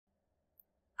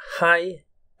Hi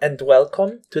and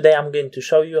welcome. Today I'm going to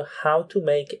show you how to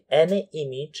make any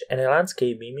image, any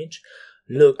landscape image,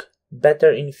 look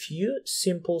better in few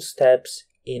simple steps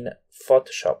in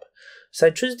Photoshop. So I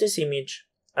choose this image.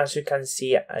 As you can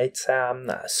see, it's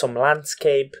some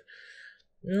landscape,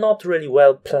 not really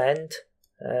well planned,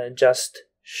 just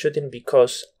shooting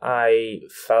because I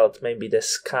felt maybe the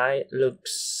sky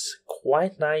looks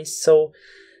quite nice, so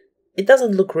it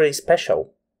doesn't look really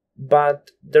special.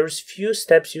 But there's few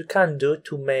steps you can do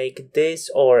to make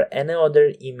this or any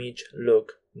other image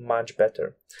look much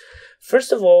better.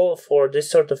 First of all, for this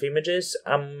sort of images,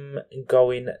 I'm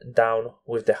going down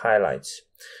with the highlights.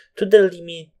 To the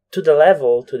limit, to the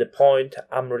level, to the point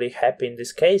I'm really happy in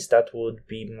this case, that would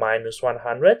be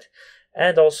 -100.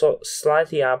 And also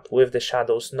slightly up with the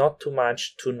shadows, not too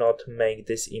much to not make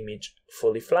this image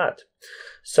fully flat.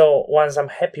 So once I'm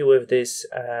happy with these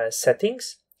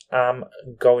settings, I'm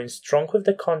going strong with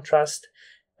the contrast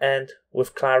and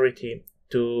with clarity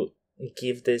to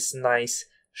give this nice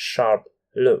sharp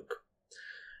look.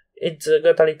 It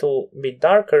got a little bit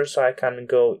darker, so I can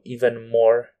go even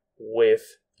more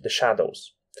with the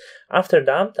shadows. After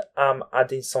that, I'm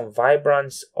adding some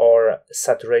vibrance or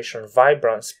saturation.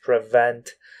 Vibrance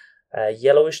prevent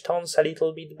yellowish tones a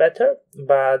little bit better,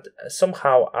 but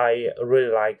somehow I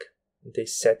really like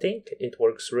this setting. It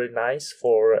works really nice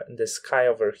for the sky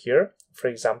over here, for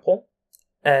example.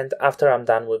 And after I'm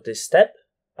done with this step,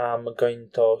 I'm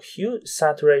going to hue,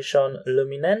 saturation,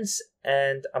 luminance,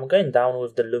 and I'm going down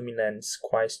with the luminance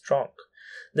quite strong.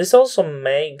 This also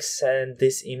makes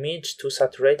this image too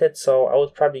saturated, so I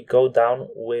would probably go down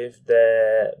with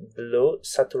the blue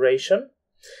saturation.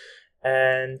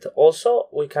 And also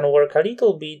we can work a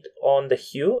little bit on the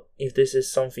hue. If this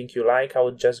is something you like, I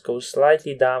would just go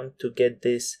slightly down to get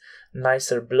this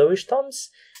nicer bluish tones.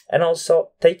 And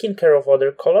also taking care of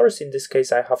other colors. In this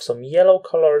case I have some yellow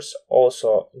colors,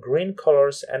 also green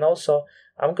colors, and also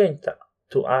I'm going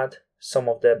to add some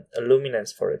of the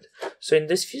luminance for it. So in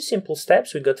these few simple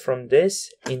steps we got from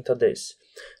this into this.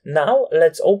 Now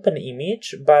let's open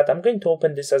image, but I'm going to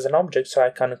open this as an object so I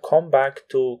can come back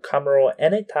to camera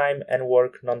anytime and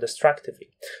work non-destructively.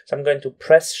 So I'm going to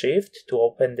press shift to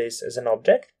open this as an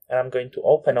object, and I'm going to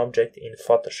open object in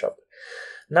Photoshop.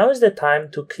 Now is the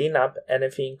time to clean up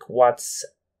anything what's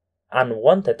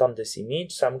unwanted on this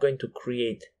image. So I'm going to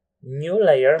create new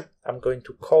layer. I'm going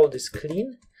to call this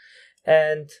clean,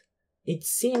 and it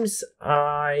seems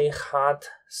I had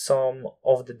some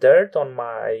of the dirt on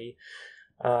my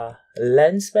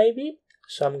lens maybe,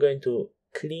 so I'm going to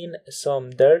clean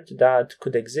some dirt that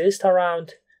could exist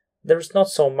around. There's not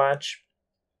so much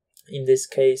in this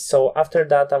case, so after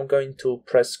that I'm going to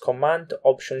press Command,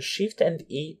 Option, Shift and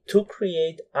E to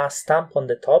create a stamp on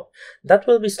the top. That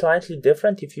will be slightly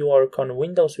different. If you work on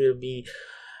Windows, will be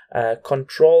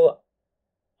Control,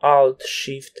 Alt,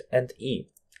 Shift and E.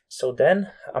 So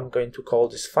then I'm going to call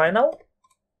this Final.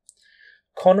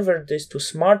 Convert this to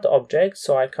smart object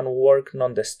so I can work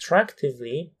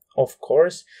non-destructively, of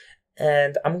course,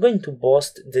 and I'm going to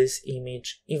boost this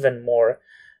image even more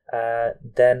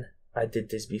than I did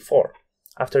this before.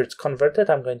 After it's converted,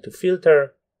 I'm going to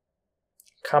filter,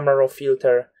 camera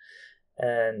filter,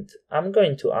 and I'm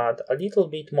going to add a little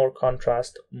bit more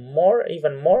contrast,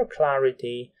 even more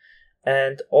clarity.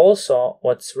 And also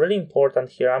what's really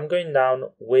important here, I'm going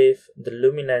down with the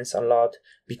luminance a lot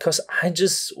because I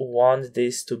just want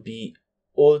this to be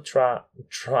ultra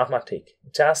dramatic,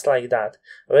 just like that.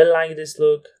 I really like this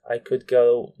look. I could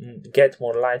go get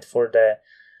more light for the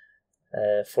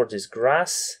for this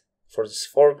grass, for this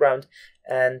foreground,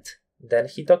 and then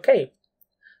hit OK.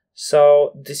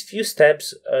 So these few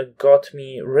steps got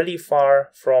me really far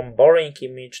from boring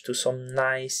image to some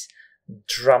nice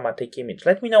dramatic image.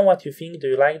 Let me know what you think. Do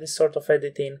you like this sort of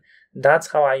editing? That's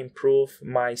how I improve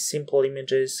my simple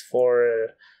images for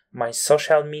my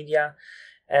social media.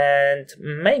 And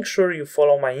make sure you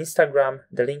follow my Instagram.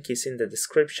 The link is in the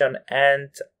description,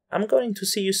 and I'm going to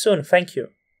see you soon. Thank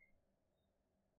you.